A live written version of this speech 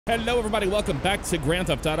Hello, everybody. Welcome back to Grand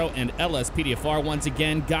Theft Auto and lspdfr. Once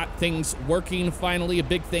again, got things working finally. A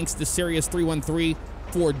big thanks to Sirius313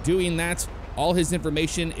 for doing that. All his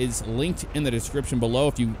information is linked in the description below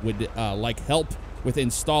if you would like help with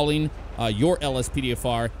installing your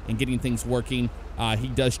lspdfr and getting things working. He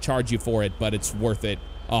does charge you for it, but it's worth it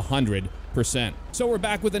 100%. So we're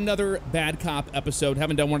back with another Bad Cop episode.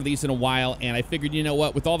 Haven't done one of these in a while, and I figured, you know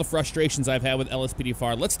what, with all the frustrations I've had with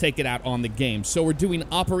lspdfr, let's take it out on the game. So we're doing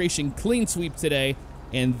Operation Clean Sweep today,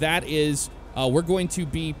 and that is, we're going to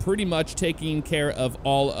be pretty much taking care of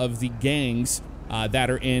all of the gangs that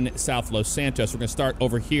are in South Los Santos. We're going to start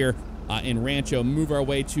over here in Rancho, move our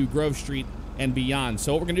way to Grove Street and beyond.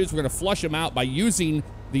 So what we're going to do is we're going to flush them out by using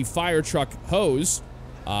the fire truck hose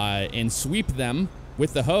and sweep them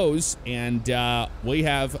with the hose, and we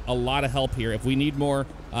have a lot of help here. If we need more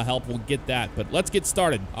help, we'll get that, but let's get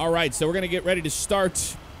started. All right, so we're gonna get ready to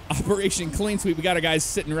start Operation Clean Sweep. We got our guys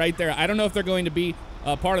sitting right there. I don't know if they're going to be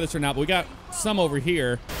part of this or not, but we got some over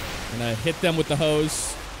here. Gonna hit them with the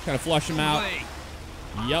hose, kind of flush them out.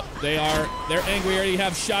 Yep, they are. They're angry. We already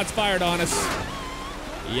have shots fired on us.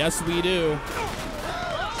 Yes, we do.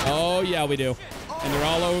 Oh, yeah, we do. And they're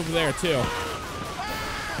all over there, too.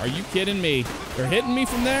 Are you kidding me? They're hitting me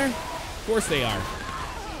from there? Of course they are.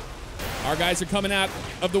 Our guys are coming out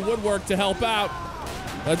of the woodwork to help out.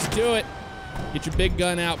 Let's do it. Get your big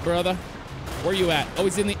gun out, brother. Where you at? Oh,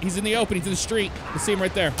 he's in the open. He's in the street. You see him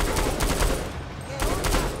right there.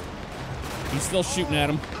 He's still shooting at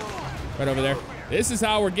him. Right over there. This is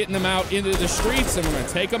how we're getting them out into the streets, and we're going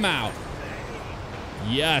to take them out.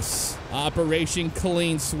 Yes. Operation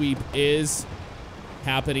Clean Sweep is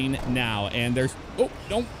happening now, and there's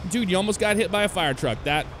dude, you almost got hit by a fire truck.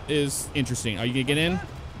 That is interesting. Are you gonna get in?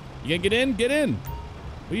 You gonna get in? Get in.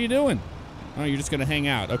 What are you doing? Oh, you're just gonna hang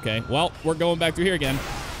out. Okay, well, we're going back through here again.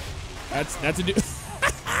 That's a dude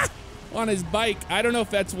on his bike. I don't know if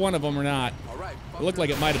that's one of them or not. It looked like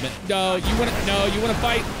it might have been. No, you wanna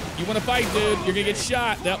fight. You wanna fight, dude. You're gonna get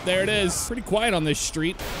shot. Yep, there it is. Pretty quiet on this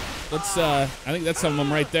street. Let's I think that's some of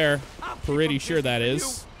them right there. Pretty sure that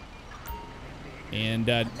is. And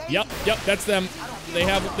yep, that's them. They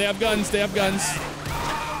have guns. They have guns.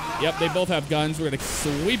 Yep, they both have guns. We're gonna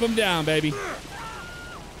sweep them down, baby.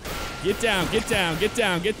 Get down, get down, get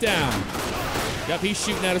down, get down. Yep, he's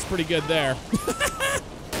shooting at us pretty good there.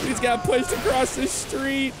 He's got pushed across the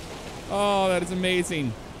street. Oh, that is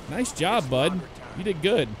amazing. Nice job, bud. You did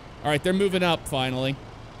good. All right, they're moving up finally.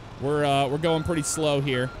 We're going pretty slow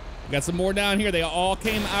here. We got some more down here. They all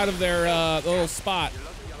came out of their little spot.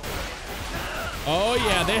 Oh,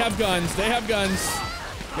 yeah, they have guns. They have guns.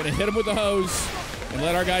 Gonna hit them with the hose and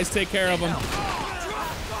let our guys take care of them.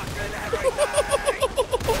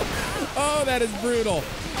 Oh, that is brutal.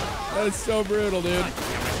 That is so brutal, dude.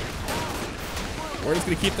 We're just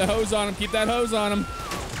gonna keep the hose on them. Keep that hose on them.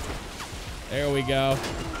 There we go.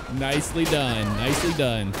 Nicely done. Nicely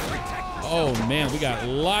done. Oh, man, we got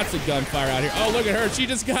lots of gunfire out here. Oh, look at her. She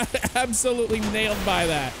just got absolutely nailed by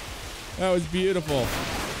that. That was beautiful.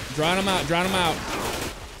 Drawing him out, drawing him out.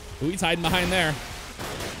 Ooh, he's hiding behind there.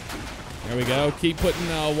 There we go. Keep putting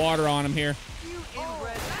water on him here.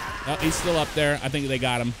 Oh, he's still up there. I think they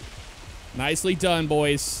got him. Nicely done,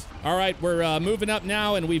 boys. All right, we're moving up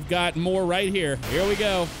now, and we've got more right here. Here we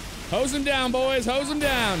go. Hose him down, boys. Hose him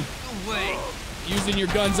down. Using your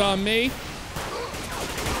guns on me.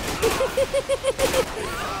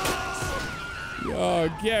 Oh,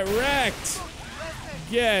 get wrecked.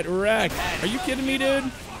 Get wrecked. Are you kidding me,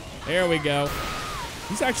 dude? There we go.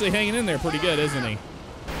 He's actually hanging in there pretty good, isn't he?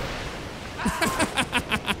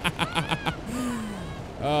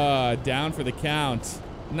 Down for the count.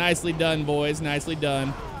 Nicely done, boys. Nicely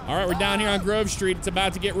done. All right, we're down here on Grove Street. It's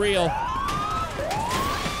about to get real.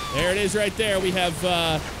 There it is right there. We have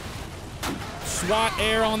SWAT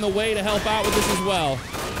air on the way to help out with this as well.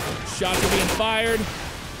 Shots are being fired.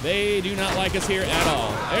 They do not like us here at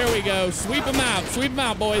all. There we go. Sweep them out. Sweep them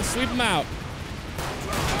out, boys. Sweep them out.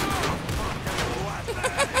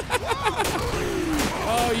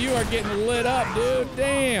 Oh, you are getting lit up, dude.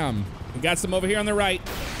 Damn. We got some over here on the right.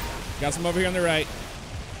 Got some over here on the right.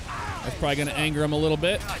 That's probably going to anger him a little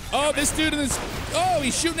bit. Oh, this dude in this... Oh,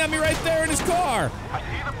 he's shooting at me right there in his car.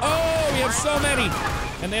 Oh, we have so many.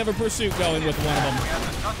 And they have a pursuit going with one of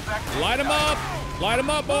them. Light him up. Light him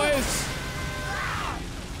up, boys.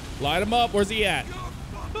 Light him up. Where's he at?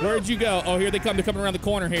 Where'd you go? Oh, here they come. They're coming around the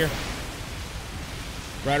corner here.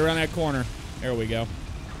 Right around that corner. There we go.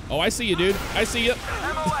 Oh, I see you, dude. I see you.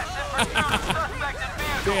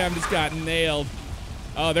 Damn, just got nailed.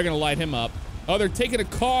 Oh, they're going to light him up. Oh, they're taking a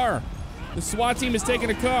car. The SWAT team is taking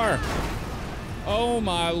a car. Oh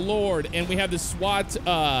my Lord. And we have the SWAT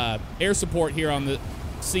air support here on the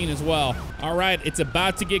scene as well. All right, it's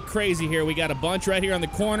about to get crazy here. We got a bunch right here on the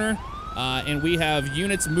corner, and we have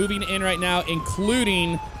units moving in right now,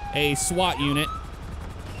 including a SWAT unit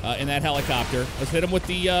in that helicopter. Let's hit them with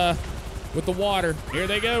the water. Here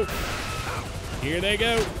they go. Here they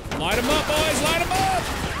go. Light them up, boys. Light them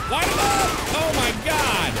up. Light them up. Oh my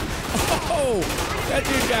God. Oh, that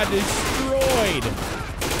dude got destroyed.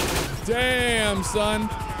 Damn, son.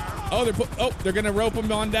 Oh, they're gonna rope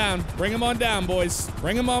him on down. Bring him on down, boys.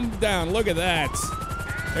 Bring him on down. Look at that.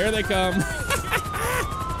 There they come.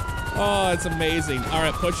 Oh, it's amazing. All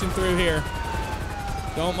right, pushing through here.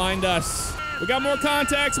 Don't mind us. We got more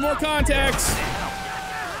contacts, more contacts.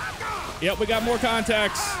 Yep, we got more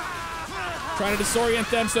contacts. Trying to disorient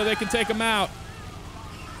them so they can take him out.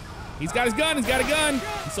 He's got his gun, he's got a gun.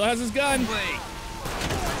 He still has his gun.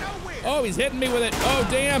 Oh, he's hitting me with it. Oh,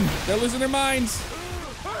 damn. They're losing their minds.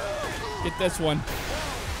 Get this one.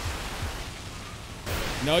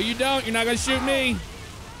 No, you don't. You're not going to shoot me.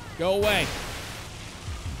 Go away.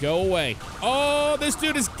 Go away. Oh, this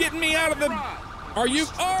dude is getting me out of the... Are you...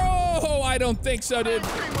 Oh, I don't think so, dude.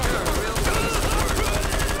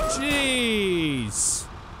 Jeez.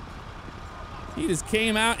 He just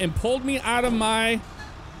came out and pulled me out of my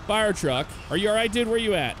fire truck. Are you all right, dude? Where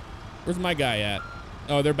you at? Where's my guy at?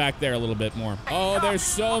 Oh, they're back there a little bit more. Oh, there's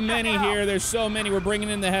so many here. There's so many. We're bringing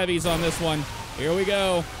in the heavies on this one. Here we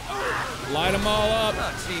go. Light them all up.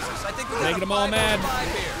 Making them all mad.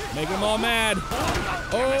 Making them all mad.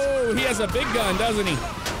 Oh, he has a big gun, doesn't he?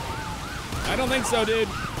 I don't think so, dude.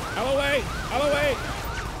 Out of the way. Out of the way.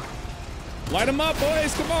 Light them up,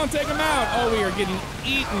 boys. Come on, take them out. Oh, we are getting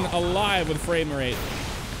eaten alive with frame rate.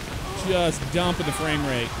 Just dumping the frame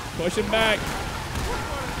rate. Push him back.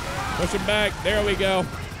 Push him back. There we go.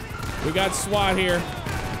 We got SWAT here.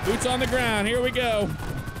 Boots on the ground. Here we go.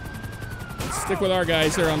 Let's stick with our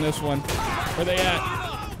guys here on this one. Where they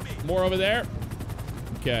at? More over there?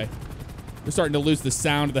 Okay. We're starting to lose the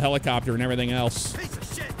sound of the helicopter and everything else.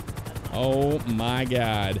 Oh my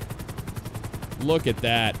God. Look at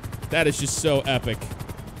that. That is just so epic.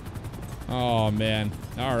 Oh man.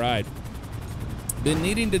 All right. Been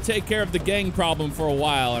needing to take care of the gang problem for a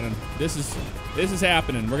while, and this is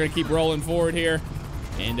happening. We're gonna keep rolling forward here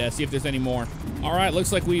and see if there's any more. All right,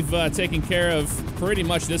 looks like we've taken care of pretty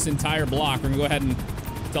much this entire block. We're gonna go ahead and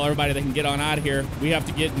tell everybody they can get on out of here. We have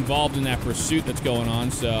to get involved in that pursuit that's going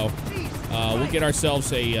on, so we'll get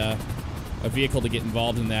ourselves a vehicle to get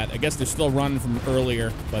involved in that. I guess they're still running from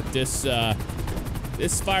earlier, but this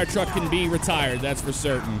fire truck can be retired, that's for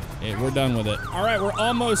certain. We're done with it. All right, we're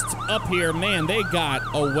almost up here. Man, they got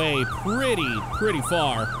away pretty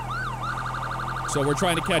far. So we're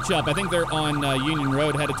trying to catch up. I think they're on Union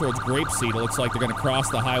Road headed towards Grapeseed. It looks like they're gonna cross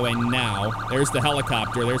the highway now. There's the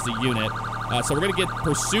helicopter, there's the unit. So we're gonna get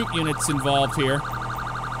pursuit units involved here.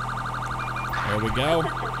 There we go.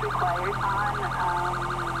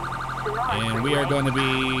 And we are going to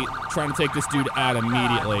be trying to take this dude out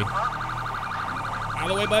immediately. Out of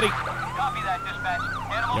the way, buddy.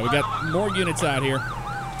 Yeah, we got more units out here.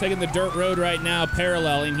 Taking the dirt road right now,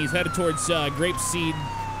 paralleling. He's headed towards Grapeseed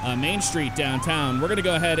Main Street downtown. We're going to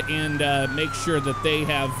go ahead and make sure that they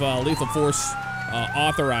have lethal force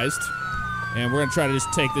authorized. And we're going to try to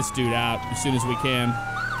just take this dude out as soon as we can.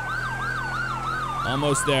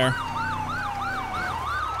 Almost there.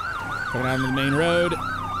 Coming out on the main road.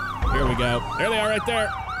 Here we go. There they are right there.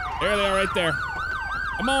 There they are right there.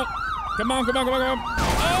 Come on. Come on, come on, come on, come on.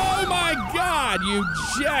 Oh my God, you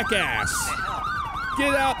jackass.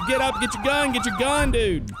 Get up, get your gun,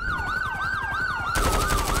 dude.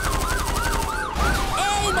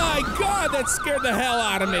 Oh my God, that scared the hell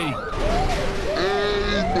out of me.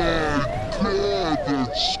 Oh my God,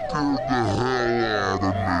 that scared the hell out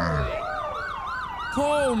of me.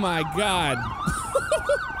 Oh my God.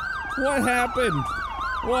 What happened?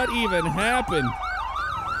 What even happened?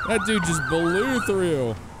 That dude just blew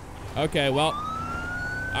through. Okay, well,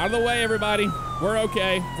 out of the way, everybody. We're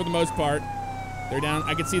okay for the most part. They're down.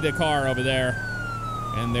 I can see the car over there.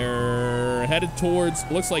 And they're headed towards,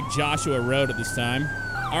 looks like Joshua Road at this time.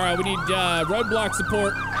 All right, we need roadblock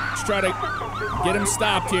support. Let's try to get them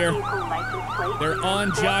stopped here. They're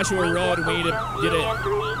on Joshua Road, and we need to get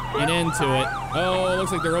an end to it. Oh,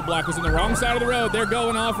 looks like the roadblock was on the wrong side of the road. They're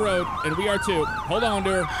going off-road, and we are too. Hold on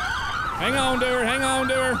to her. Hang on to her, hang on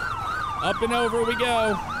to her. Up and over we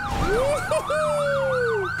go.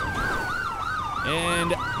 Woo-hoo-hoo!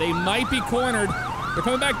 And they might be cornered. They're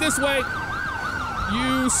coming back this way.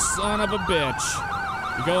 You son of a bitch.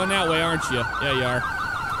 You're going that way, aren't you? Yeah, you are.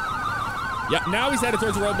 Yep, now he's headed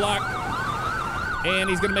towards the roadblock. And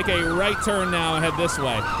he's going to make a right turn now and head this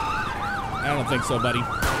way. I don't think so, buddy.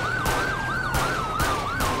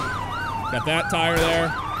 Got that tire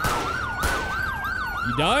there.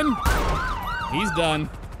 You done? He's done.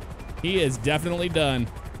 He is definitely done.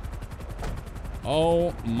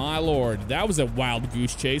 Oh, my Lord. That was a wild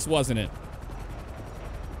goose chase, wasn't it?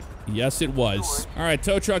 Yes, it was. All right,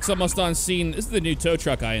 tow truck's almost on scene. This is the new tow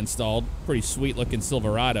truck I installed. Pretty sweet-looking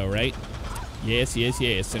Silverado, right? Yes, yes,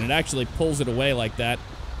 yes. And it actually pulls it away like that.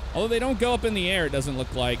 Although they don't go up in the air, it doesn't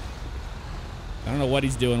look like. I don't know what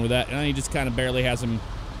he's doing with that. And he just kind of barely has him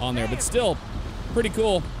on there. But still, pretty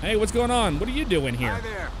cool. Hey, what's going on? What are you doing here? Hi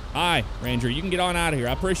there. Hi, Ranger. You can get on out of here.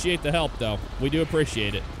 I appreciate the help, though. We do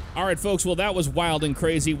appreciate it. All right, folks. Well, that was wild and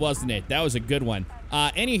crazy, wasn't it? That was a good one.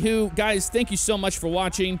 Anywho, guys, thank you so much for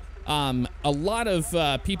watching. A lot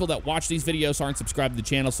of people that watch these videos aren't subscribed to the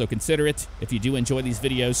channel, so consider it if you do enjoy these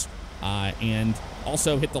videos. And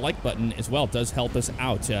also hit the like button as well. It does help us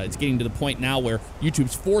out. It's getting to the point now where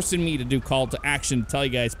YouTube's forcing me to do call to action to tell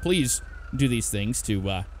you guys, please do these things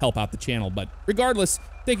to help out the channel. But regardless,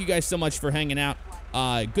 thank you guys so much for hanging out.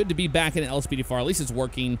 Good to be back in LSPDFR. At least it's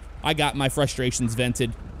working. I got my frustrations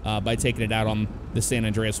vented by taking it out on the San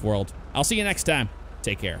Andreas world. I'll see you next time.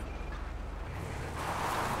 Take care.